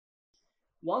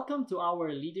Welcome to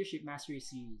our Leadership Mastery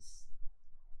series.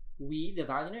 We, the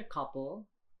Valuenaire couple,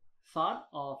 thought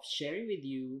of sharing with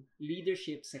you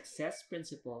leadership success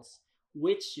principles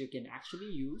which you can actually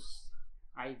use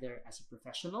either as a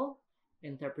professional,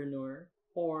 entrepreneur,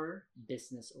 or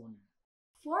business owner.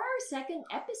 For our second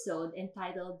episode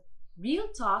entitled Real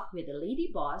Talk with a Lady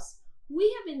Boss,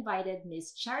 we have invited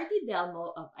Ms. Charity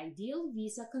DELMO of IDEAL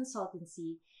Visa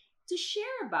Consultancy to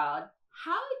share about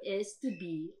how it is to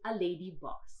be a lady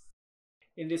boss.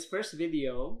 In this first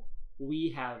video,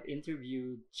 we have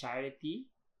interviewed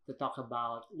Charity to talk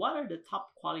about what are the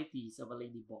top qualities of a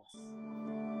lady boss.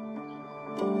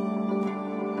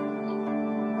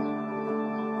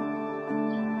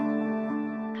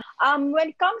 When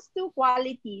it comes to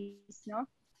qualities, no?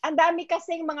 Ang dami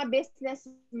kasing mga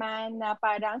businessman na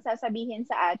parang sasabihin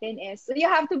sa atin is, so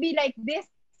you have to be like this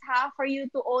for you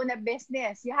to own a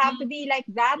business. You have to be like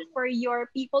that for your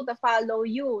people to follow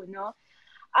you, no?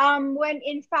 When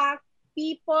in fact,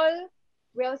 people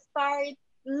will start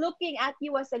looking at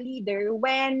you as a leader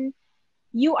when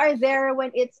you are there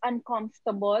when it's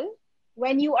uncomfortable,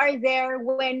 when you are there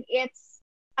when it's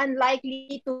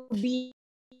unlikely to be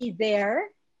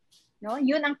there, no?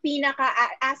 Yun ang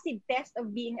pinaka-acid test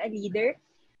of being a leader.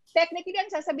 Technically, ang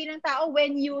sasabihin ng tao,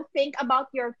 when you think about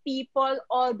your people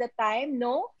all the time,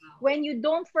 no? When you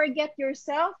don't forget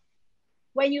yourself,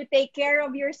 when you take care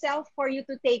of yourself for you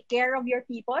to take care of your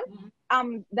people,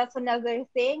 that's another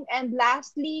thing. And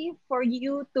lastly, for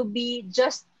you to be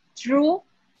just true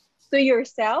to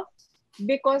yourself,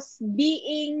 because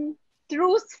being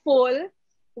truthful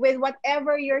with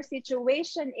whatever your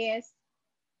situation is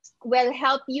will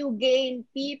help you gain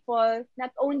people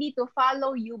not only to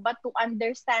follow you but to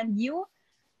understand you,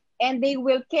 and they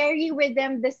will carry with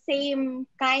them the same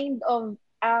kind of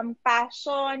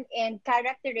passion and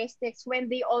characteristics when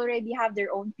they already have their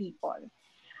own people.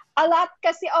 A lot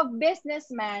kasi of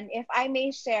businessmen, if I may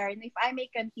share and if I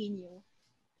may continue,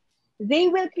 they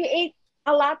will create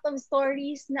a lot of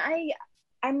stories na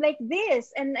I'm like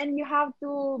this and you have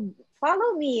to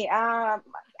follow me.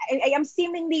 I am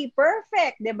seemingly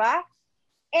perfect, di ba?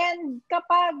 And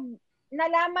kapag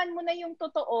nalaman mo na yung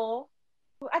totoo,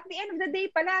 at the end of the day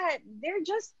pala, they're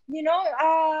just,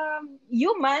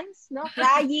 humans, no?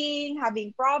 Crying,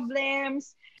 having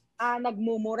problems,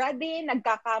 nagmumura din,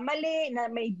 nagkakamali, na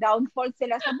may downfall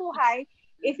sila sa buhay.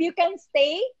 If you can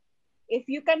stay, if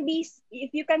you can be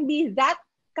that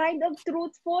kind of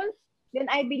truthful, then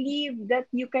I believe that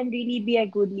you can really be a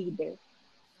good leader.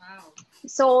 Wow.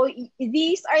 So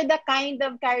these are the kind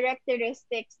of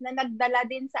characteristics na nagdala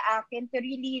din sa akin to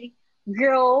really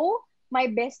grow my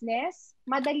business.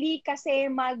 Madali kasi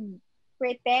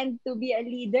mag-pretend to be a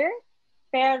leader,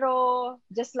 pero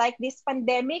just like this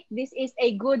pandemic, this is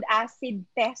a good acid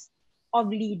test of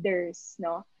leaders,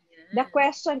 no? Yeah. The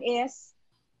question is,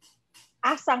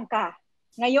 asan ka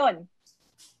ngayon?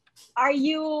 Are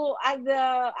you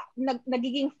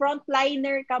nagiging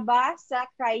frontliner ka ba sa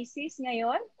crisis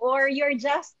ngayon? Or you're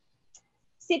just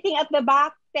sitting at the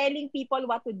back telling people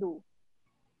what to do?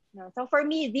 No. So for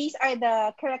me, these are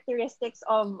the characteristics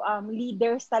of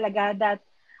leaders talaga that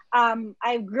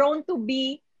I've grown to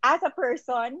be as a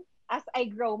person as I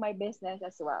grow my business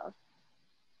as well.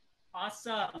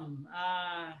 Awesome.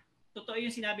 Totoo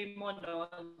yung sinabi mo, no,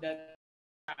 that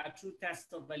a true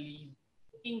test of a lead,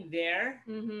 being there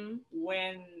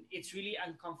when it's really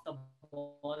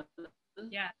uncomfortable.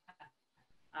 Yeah.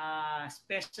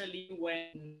 Especially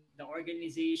when the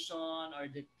organization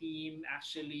or the team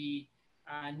actually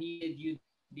needed you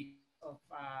because of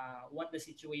what the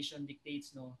situation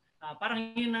dictates, no?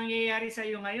 Parang yun nangyayari sa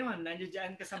iyo ngayon.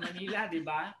 Nandiyan ka sa Manila, di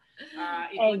ba?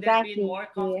 It would have been more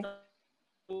comfortable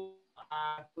to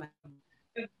have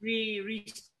every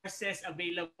resources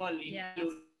available in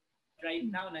you. Right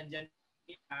now, nandiyan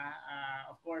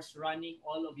of course, running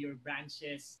all of your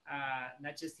branches,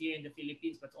 not just here in the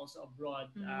Philippines, but also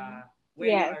abroad,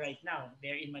 where you are right now,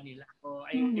 there in Manila. So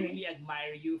I really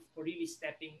admire you for really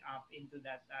stepping up into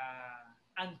that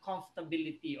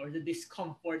uncomfortability or the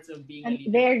discomforts of being a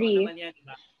leader. Very.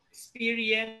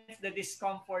 Experience the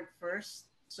discomfort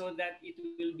first so that it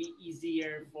will be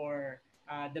easier for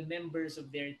the members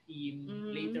of their team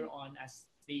later on as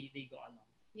they go along.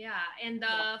 Yeah, and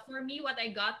for me, what I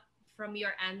got from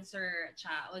your answer,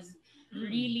 Cha, was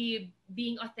really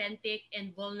being authentic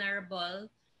and vulnerable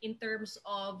in terms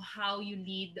of how you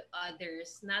lead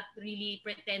others, not really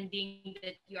pretending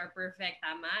that you are perfect,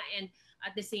 tama? And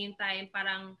at the same time,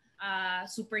 parang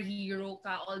superhero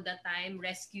ka all the time,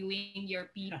 rescuing your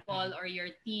people or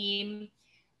your team,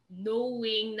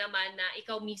 knowing naman na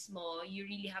ikaw mismo, you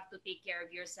really have to take care of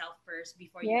yourself first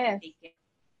before you can take care.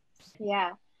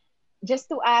 Yeah. just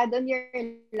to add on your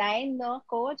line, no,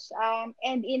 Coach,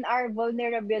 and in our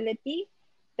vulnerability,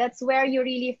 that's where you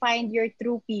really find your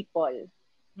true people.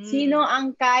 Sino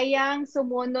ang kayang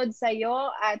sumunod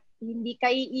sa'yo at hindi ka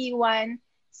iiwan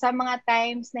sa mga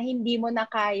times na hindi mo na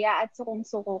kaya at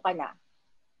sukong-suko ka na.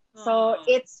 So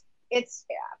it's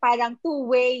parang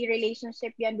two-way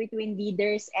relationship yan between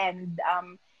leaders and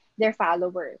their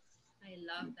followers. I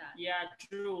love that. Yeah,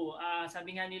 true.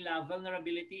 Sabi nga nila,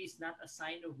 vulnerability is not a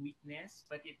sign of weakness,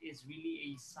 but it is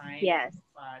really a sign Yes.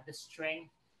 of the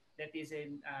strength that is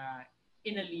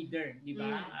in a leader, di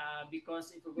ba?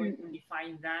 Because if we're going to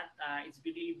define that, it's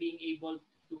really being able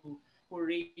to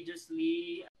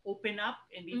courageously open up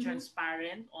and be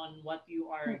transparent on what you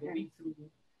are going through.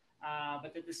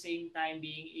 But at the same time,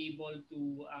 being able to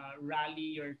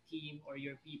rally your team or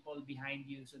your people behind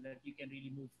you so that you can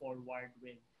really move forward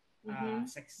with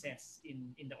success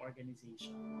in the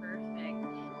organization. Perfect.